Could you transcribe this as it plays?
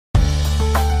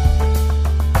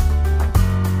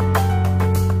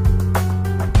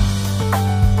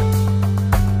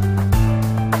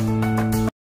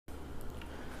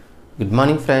Good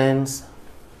morning friends.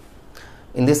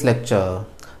 In this lecture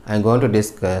I am going to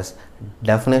discuss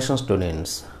definition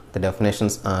students. The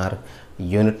definitions are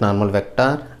unit normal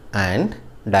vector and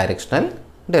directional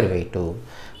derivative.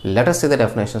 Let us see the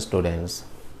definition students.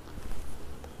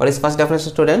 What is first definition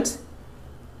students?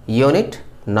 Unit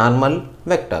normal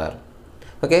vector.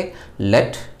 Okay,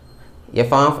 let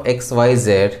f of x y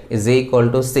z is equal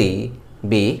to c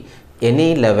be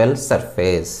any level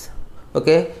surface.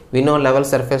 Okay, we know level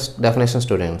surface definition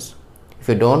students. If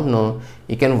you don't know,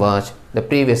 you can watch the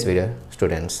previous video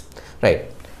students,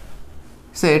 right?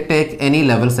 Say take any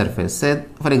level surface. Say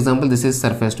for example this is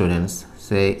surface students.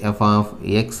 Say f of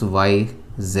x y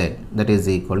z that is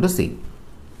equal to c,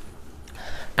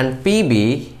 and p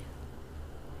be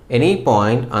any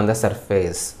point on the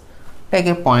surface. Take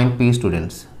a point P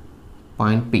students,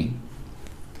 point P.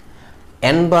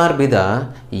 N bar be the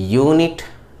unit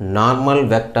normal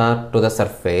vector to the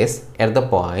surface at the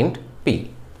point P.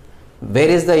 Where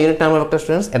is the unit normal vector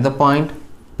students? At the point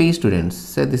P students.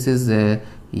 So this is a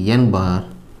n bar.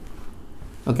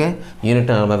 Okay, unit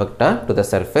normal vector to the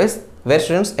surface where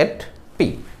students? At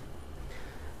P.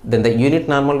 Then the unit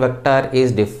normal vector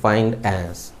is defined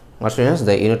as what students?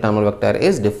 The unit normal vector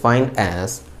is defined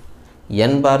as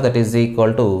n bar that is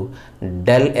equal to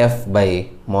del f by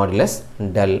modulus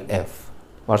del f.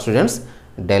 What students?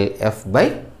 Del f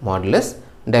by modulus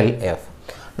del f.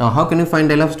 Now how can you find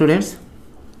del f students?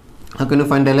 How can you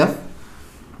find del f?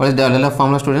 What is del f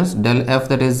formula students? Del f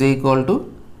that is equal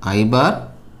to I bar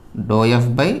dou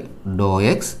f by dou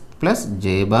x plus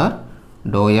j bar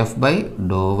dou f by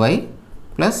dou y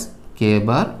plus k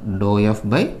bar dou f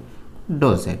by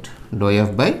dou z. Dou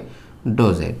f by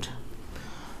dou z.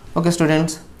 Okay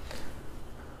students,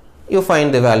 you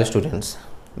find the value students.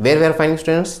 Where we are finding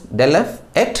students? Del f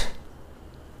at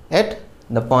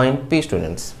the point P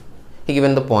students. He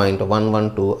given the point 1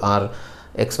 1 2 or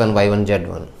x1 y1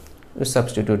 z1. You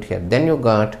substitute here, then you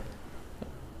got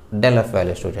del f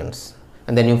value students,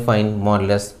 and then you find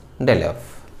modulus del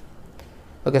f.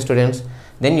 Okay students,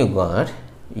 then you got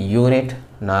unit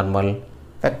normal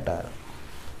vector.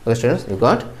 Okay students, you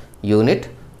got unit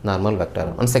normal vector.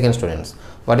 Once again students,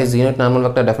 what is unit normal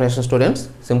vector definition students?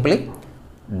 Simply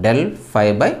del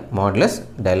phi by modulus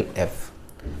del f.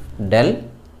 Del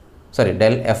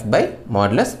f by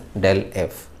modulus del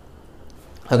f.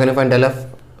 How can you find del f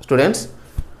students?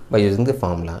 By using the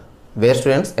formula. Where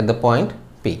students? At the point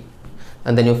P,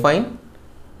 and then you find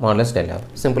modulus del f.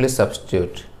 Simply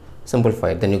substitute,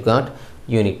 simplify, then you got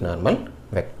unit normal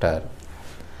vector.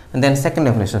 And then second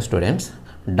definition students,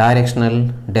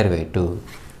 directional derivative.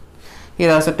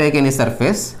 Here also take any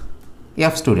surface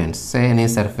f students. Say any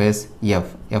surface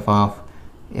f of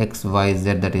x y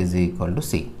z that is equal to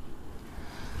c.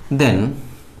 Then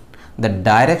the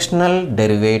directional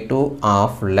derivative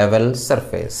of level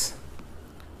surface.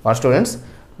 What students?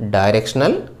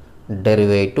 Directional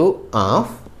derivative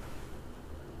of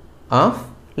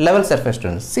level surface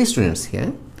students. See students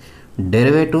here,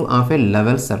 derivative of a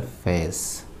level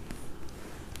surface.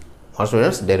 What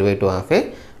students? Derivative of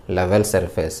a level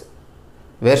surface.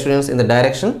 Where students? In the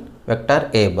direction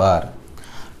vector a bar.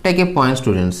 Take a point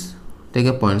students. Take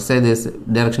a point. Say this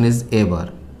direction is a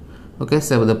bar. Okay,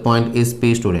 so the point is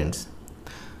P students.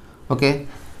 Okay,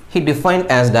 he defined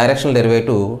as directional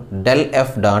derivative del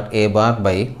f dot a bar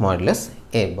by modulus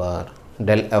a bar.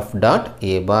 Del f dot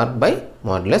a bar by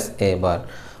modulus a bar.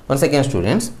 Once again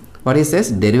students, what he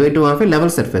says? Derivative of a level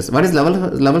surface. What is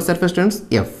level surface students?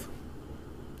 F.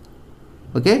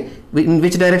 Okay, in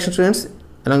which direction students?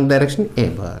 Along direction a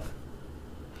bar.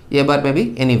 A bar may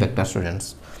be any vector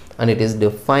students, and it is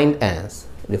defined as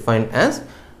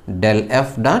del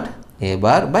f dot a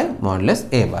bar by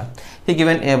modulus a bar. He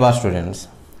given a bar students.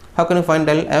 How can you find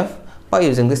del f? By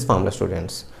using this formula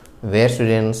students. Where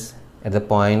students? At the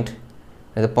point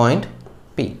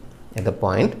P. At the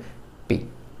point P.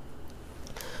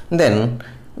 Then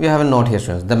we have a note here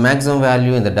students. The maximum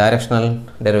value in the directional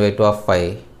derivative of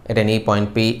phi at any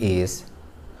point P is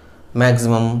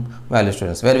maximum value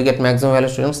students. Where we get maximum value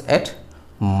students? At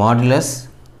modulus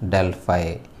del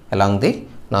phi along the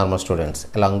normal students.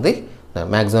 Along the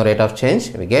maximum rate of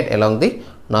change we get along the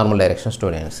normal direction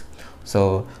students.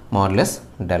 So modulus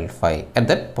del phi at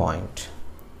that point.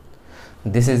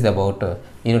 This is about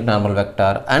unit normal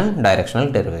vector and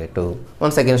directional derivative.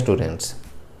 Once again students,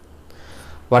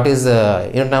 what is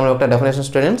unit normal vector definition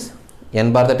students?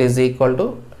 N bar that is equal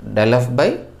to del f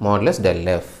by modulus del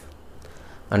f.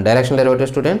 And directional derivative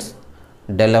students,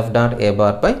 del f dot a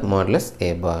bar by modulus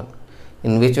a bar.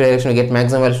 In which direction we get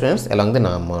maximum value students? Along the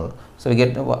normal. So we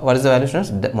get, what is the value students?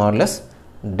 Modulus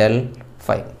del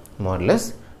phi.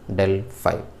 Modulus del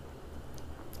phi.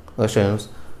 questions,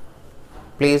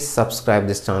 please subscribe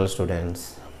this channel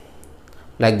students.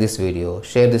 Like this video,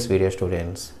 share this video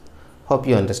students. Hope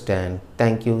you understand.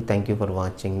 Thank you for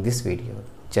watching this video.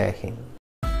 Jai Hind.